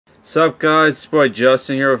Sup guys, it's boy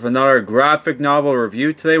Justin here with another graphic novel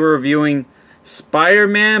review. Today we're reviewing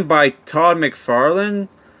Spider-Man by Todd McFarlane,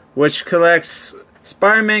 which collects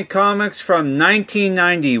Spider-Man comics from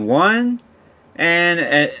 1991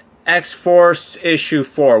 and X-Force issue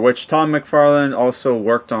 4, which Todd McFarlane also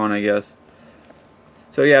worked on, I guess.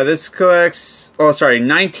 So yeah, this collects,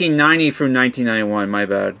 1990 through 1991, my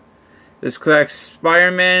bad. This collects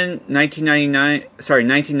Spider-Man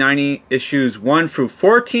 1990 issues 1 through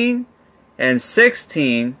 14 and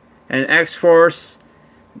 16, and X-Force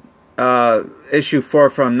issue 4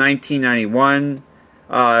 from 1991.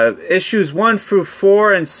 Issues 1 through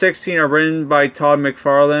 4 and 16 are written by Todd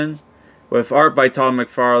McFarlane, with art by Todd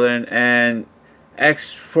McFarlane, and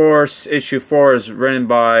X-Force issue 4 is written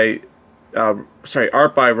by,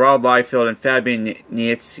 art by Rob Liefeld and Fabian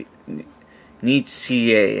Nicieza.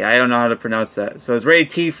 I don't know how to pronounce that. So it's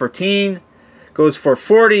rated T for teen. Goes for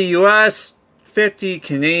 40 US, 50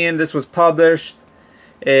 Canadian. This was published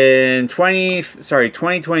in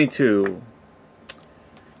 2022.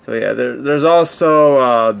 So yeah, there's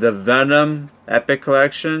also the Venom Epic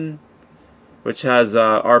Collection, which has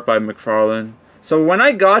art by McFarlane. So when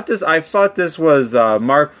I got this, I thought this was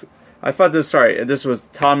this was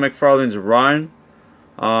Todd McFarlane's run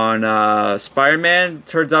on Spider-Man.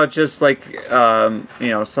 Turns out just like some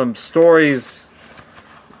stories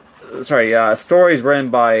written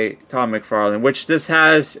by Todd McFarlane, which this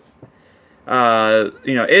has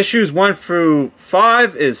issues 1 through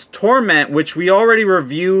 5 is Torment, which we already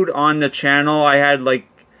reviewed on the channel. I have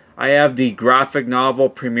the graphic novel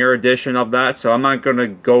premiere edition of that, so I'm not gonna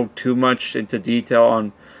go too much into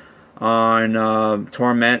detail on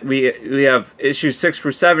Torment. We have issues 6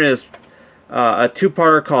 through 7 is a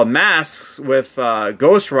two-parter called Masks with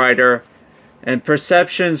Ghost Rider, and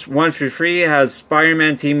Perceptions 1 through 3 has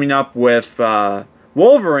Spider-Man teaming up with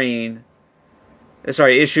Wolverine. It's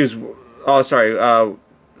issues 8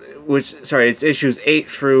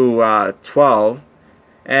 through 12,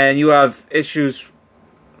 and you have issues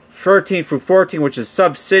 13 through 14, which is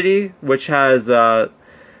Sub-City, which has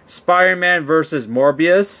Spider-Man versus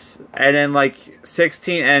Morbius, and then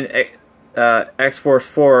 16 and X-Force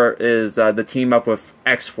 4 is the team up with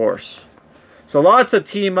X-Force. So lots of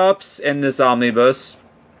team ups in this omnibus.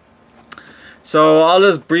 So I'll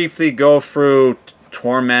just briefly go through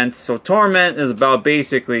Torment. So Torment is about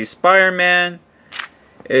basically Spider-Man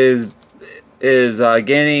is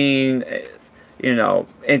getting is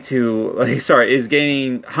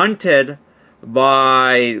getting hunted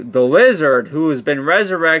by the Lizard, who has been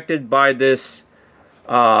resurrected by this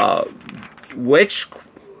witch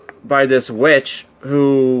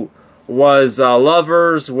who was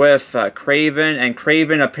lovers with Craven, and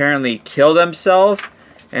Craven apparently killed himself,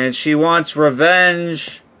 and she wants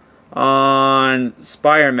revenge on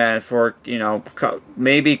Spider-Man for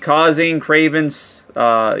maybe causing Craven's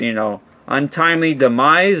untimely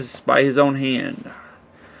demise by his own hand.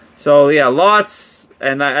 So yeah, lots,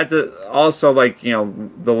 and also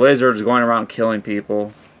the Lizard's going around killing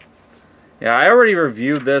people. Yeah, I already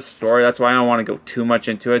reviewed this story, that's why I don't want to go too much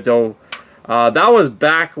into it, though. That was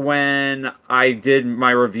back when I did my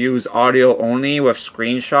reviews audio only with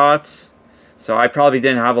screenshots, so I probably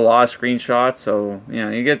didn't have a lot of screenshots. So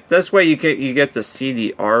you get this way, you get to see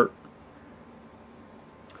the art.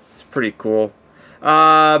 It's pretty cool.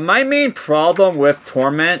 My main problem with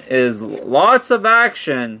Torment is lots of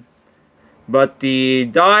action, but the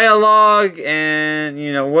dialogue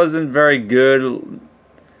wasn't very good.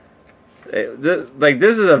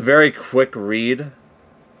 This is a very quick read,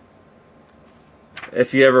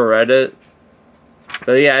 if you ever read it.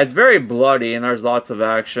 But yeah, it's very bloody and there's lots of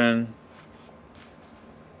action.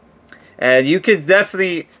 And you could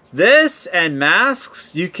definitely, this and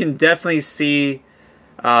Masks, you can definitely see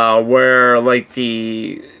where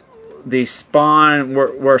the Spawn,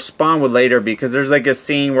 where Spawn would later be, because there's a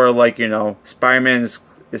scene where Spider-Man is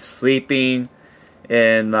sleeping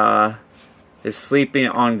and is sleeping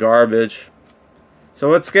on garbage. So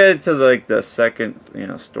let's get into the second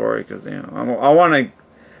story, because I want to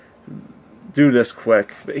do this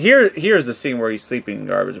quick. But here's the scene where he's sleeping in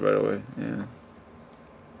garbage, by the way. Yeah.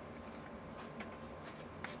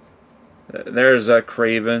 There's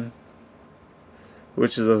Craven,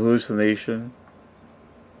 which is a hallucination.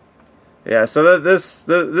 Yeah, so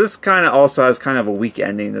this kind of also has kind of a weak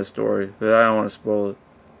ending, this story, but I don't want to spoil it.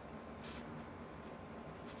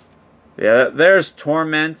 Yeah, there's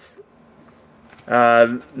Torment.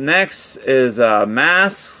 Next is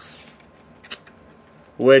Masks,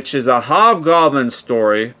 which is a Hobgoblin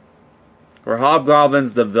story, where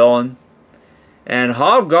Hobgoblin's the villain. And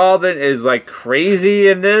Hobgoblin is crazy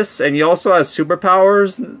in this, and he also has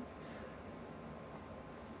superpowers.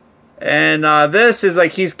 And this is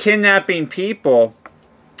like he's kidnapping people,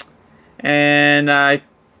 and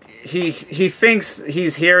he thinks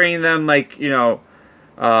he's hearing them, like,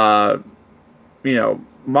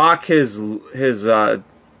 mock his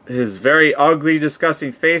very ugly,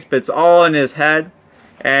 disgusting face, but it's all in his head.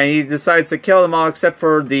 And he decides to kill them all except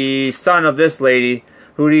for the son of this lady,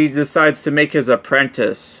 who he decides to make his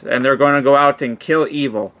apprentice. And they're going to go out and kill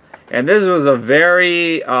evil. And this was a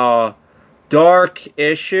very dark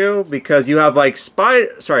issue, because you have like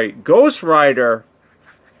Ghost Rider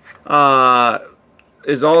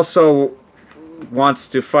is also wants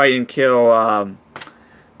to fight and kill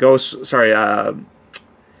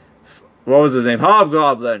what was his name?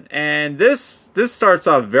 Hobgoblin. And this starts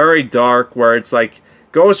off very dark, where it's like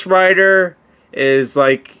Ghost Rider is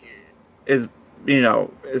going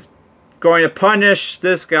to punish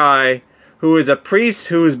this guy who is a priest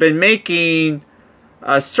who's been making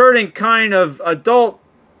a certain kind of adult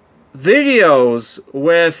videos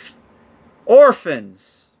with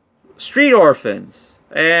orphans, street orphans.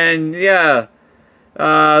 And yeah,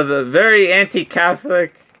 the very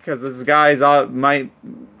anti-Catholic, because this guy's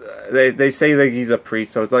they say that he's a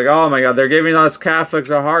priest, so it's like, oh my god, they're giving us Catholics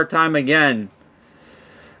a hard time again.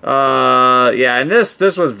 Yeah, and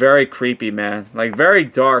this was very creepy, man. Like, very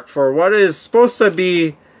dark for what is supposed to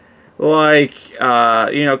be like,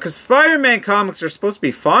 because Spider-Man comics are supposed to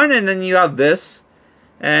be fun, and then you have this,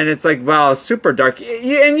 and it's like, wow, super dark.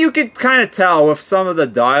 And you could kind of tell with some of the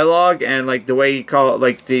dialogue and like the way you call it,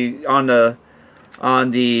 like on the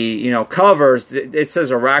covers, it says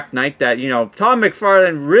Iraq Knight, that Todd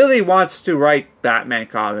McFarlane really wants to write Batman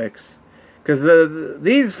comics, because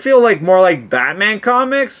these feel like more like Batman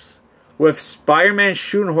comics with Spider-Man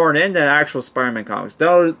shoehorned in than actual Spider-Man comics.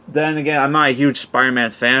 Though then again, I'm not a huge Spider-Man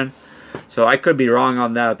fan, so I could be wrong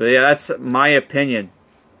on that, but yeah, that's my opinion.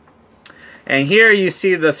 And here you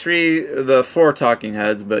see the four talking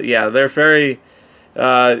heads, but yeah, they're very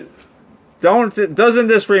doesn't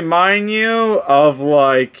this remind you of,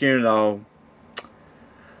 like,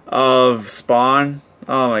 of Spawn?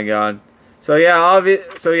 Oh my god. So yeah,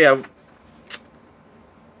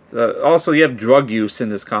 also you have drug use in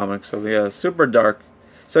this comic, so yeah, super dark.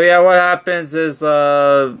 So yeah, what happens is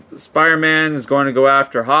Spider-Man is going to go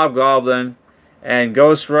after Hobgoblin, and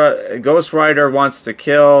Ghost Rider wants to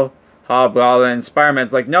kill Hobgoblin.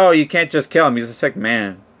 Spider-Man's like, no, you can't just kill him, he's a sick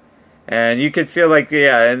man. And you could feel like,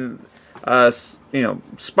 yeah, and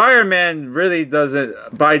Spider-Man really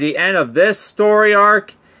doesn't, by the end of this story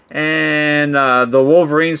arc and the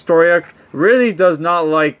Wolverine story arc, really does not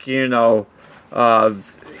like, heroes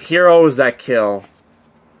that kill.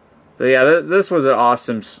 But yeah, this was an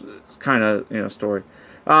awesome kind of, story.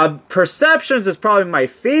 Perceptions is probably my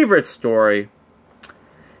favorite story.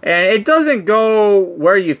 And it doesn't go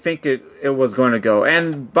where you think it was going to go.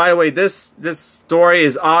 And by the way, this story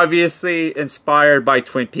is obviously inspired by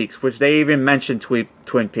Twin Peaks, which they even mentioned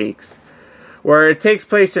Twin Peaks, where it takes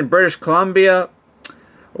place in British Columbia,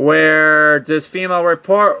 where this female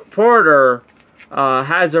reporter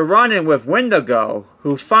has a run-in with Wendigo,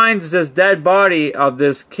 who finds this dead body of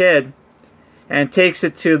this kid and takes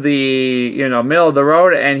it to the middle of the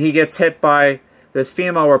road, and he gets hit by this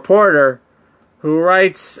female reporter, who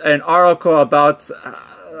writes an article about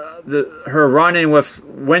her run-in with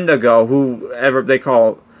Wendigo, whoever they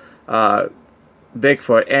call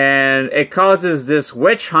Bigfoot, and it causes this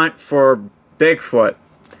witch hunt for Bigfoot,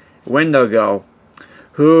 Wendigo,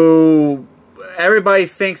 who everybody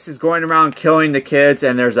thinks is going around killing the kids,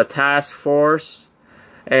 and there's a task force,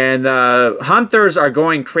 and hunters are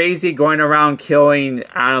going crazy, going around killing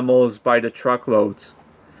animals by the truckloads.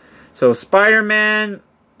 So Spider-Man,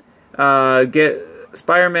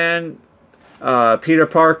 Peter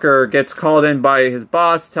Parker gets called in by his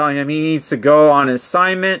boss, telling him he needs to go on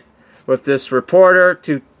assignment with this reporter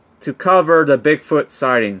to cover the Bigfoot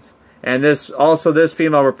sightings. And this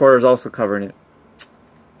female reporter is also covering it.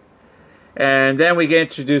 And then we get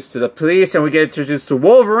introduced to the police, and we get introduced to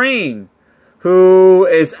Wolverine, who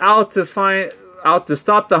is out to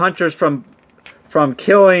stop the hunters from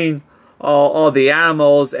killing all the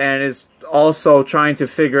animals, and is also trying to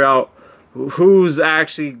figure out who's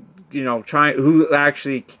actually, who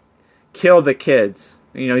actually killed the kids.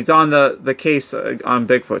 He's on the case on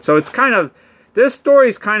Bigfoot. So it's kind of, this story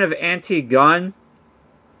is kind of anti-gun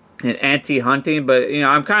and anti-hunting, but,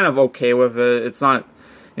 I'm kind of okay with it. It's not,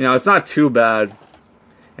 it's not too bad.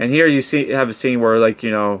 And here you have a scene where, like,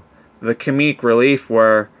 the comedic relief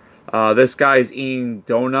where this guy's eating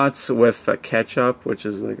donuts with ketchup, which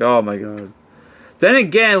is like, oh my god. Then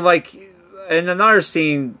again, like, in another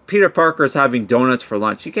scene, Peter Parker is having donuts for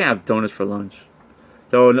lunch. You can't have donuts for lunch.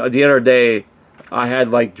 Though the other day, I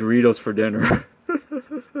had like Doritos for dinner.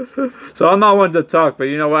 So I'm not one to talk, but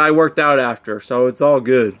you know what? I worked out after, so it's all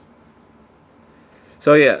good.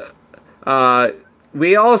 So yeah,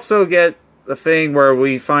 we also get the thing where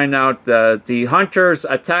we find out that the hunters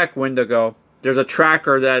attack Wendigo. There's a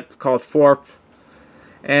tracker that called Thorpe,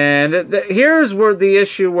 and here's where the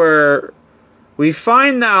issue where we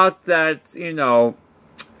find out that, you know,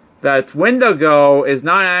 that Wendigo is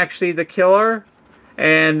not actually the killer,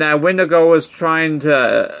 and that Wendigo was trying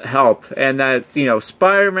to help, and that, you know,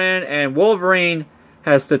 Spider-Man and Wolverine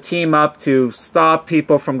has to team up to stop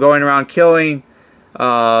people from going around killing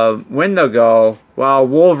Wendigo, while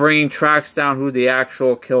Wolverine tracks down who the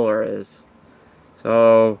actual killer is.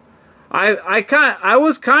 So I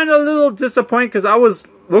was kind of a little disappointed because I was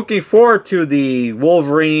looking forward to the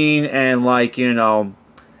Wolverine and, like, you know,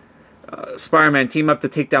 Spider-Man team up to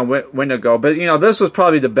take down Wendigo, but you know, this was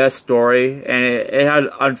probably the best story, and it had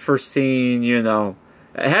unforeseen, you know,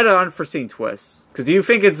 it had an unforeseen twist. Because you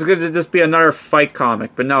think it's going to just be another fight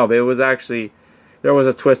comic, but no, it was actually, there was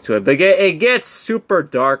a twist to it. But it gets super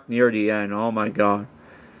dark near the end. Oh my god!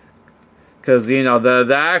 Because, you know,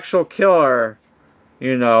 the actual killer,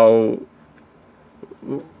 you know,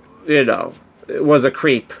 was a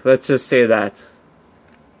creep. Let's just say that.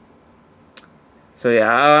 So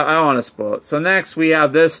yeah, I don't want to spoil it. So next we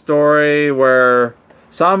have this story where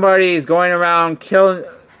somebody's going around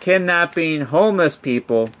kidnapping homeless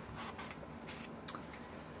people.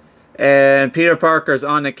 And Peter Parker's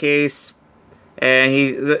on the case. And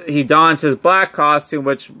he dons his black costume,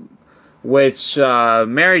 which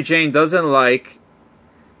Mary Jane doesn't like.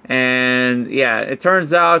 And yeah, it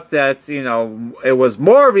turns out that, you know, it was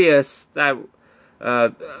Morbius that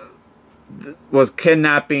was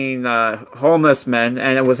kidnapping homeless men,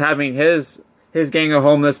 and it was having his gang of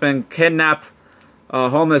homeless men kidnap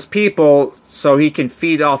homeless people so he can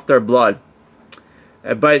feed off their blood.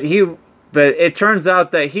 But it turns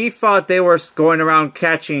out that he thought they were going around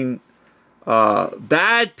catching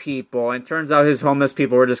bad people, and turns out his homeless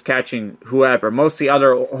people were just catching whoever, mostly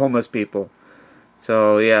other homeless people.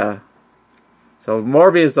 So yeah, so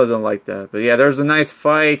Morbius doesn't like that. But yeah, there's a nice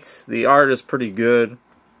fight. The art is pretty good.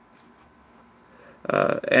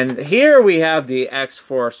 And here we have the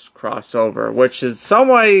X-Force crossover, which is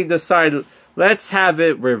somebody decided, let's have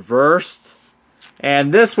it reversed.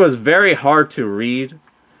 And this was very hard to read.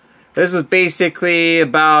 This is basically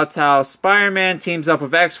about how Spider-Man teams up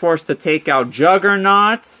with X-Force to take out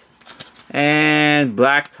Juggernaut and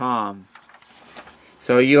Black Tom.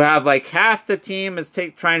 So you have like half the team is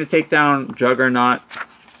trying to take down Juggernaut.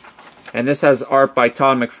 And this has art by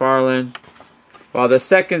Todd McFarlane. While the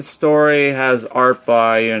second story has art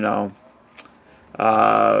by, you know,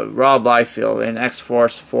 Rob Liefeld in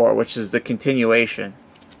X-Force 4, which is the continuation.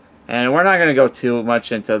 And we're not going to go too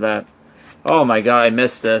much into that. Oh my god, I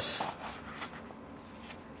missed this.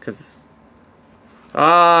 Because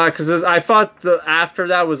I thought after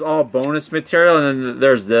that was all bonus material, and then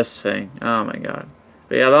there's this thing. Oh my god.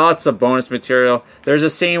 But yeah, lots of bonus material. There's a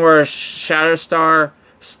scene where Shatterstar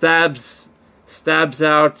stabs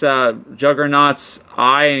out Juggernaut's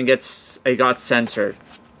eye, and it got censored.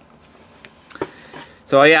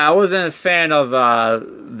 So yeah, I wasn't a fan of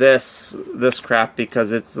this crap,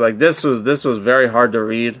 because it's like this was very hard to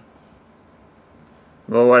read.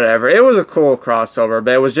 Well, whatever. It was a cool crossover,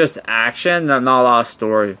 but it was just action, not a lot of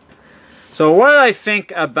story. So what did I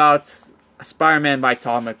think about Spider-Man by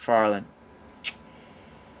Todd McFarlane?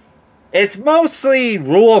 It's mostly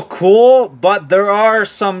real cool, but there are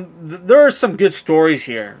some good stories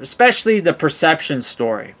here, especially the Perception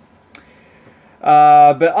story.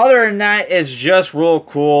 But other than that, it's just real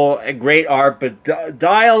cool and great art. But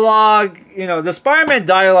dialogue, you know, the Spider-Man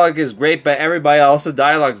dialogue is great, but everybody else's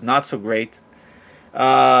dialogue is not so great.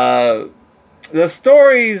 The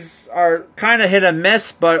stories are kind of hit and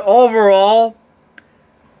miss, but overall,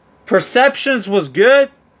 Perceptions was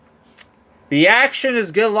good. The action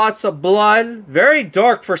is good, lots of blood. Very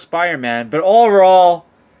dark for Spider-Man, but overall,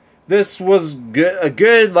 this was good. A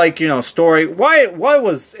good, like, you know, story. Why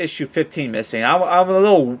was issue 15 missing? I'm a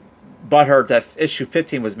little butthurt that issue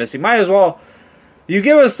 15 was missing. Might as well, you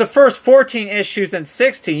give us the first 14 issues and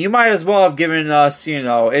 16. You might as well have given us, you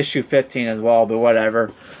know, issue 15 as well. But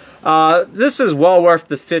whatever. This is well worth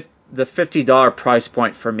the $50 price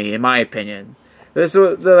point for me, in my opinion. This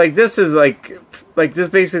is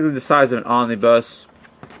basically the size of an omnibus,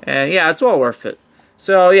 and yeah, it's well worth it.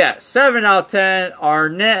 So yeah, 7 out of 10. Our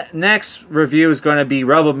next review is going to be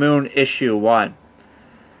Rebel Moon issue 1.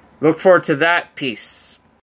 Look forward to that. Peace.